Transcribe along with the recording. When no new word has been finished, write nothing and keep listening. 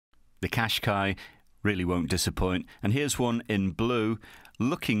The Qashqai really won't disappoint. And here's one in blue,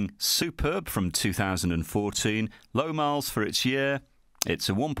 looking superb from 2014. Low miles for its year. It's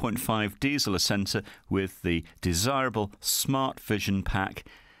a 1.5 diesel Acenta with the desirable Smart Vision pack.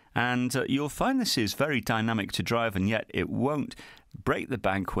 And you'll find this is very dynamic to drive, and yet it won't break the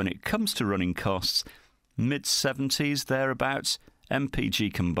bank when it comes to running costs. Mid-70s, thereabouts,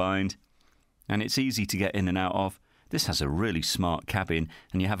 MPG combined. And it's easy to get in and out of. This has a really smart cabin,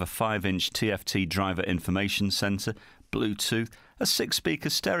 and you have a 5-inch TFT driver information centre, Bluetooth, a 6-speaker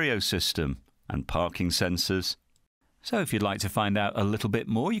stereo system, and parking sensors. So if you'd like to find out a little bit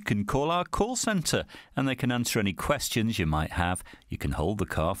more, you can call our call centre and they can answer any questions you might have. You can hold the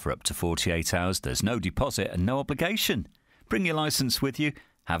car for up to 48 hours. There's no deposit and no obligation. Bring your licence with you.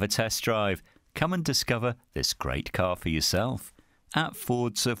 Have a test drive. Come and discover this great car for yourself at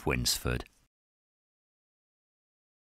Fords of Winsford.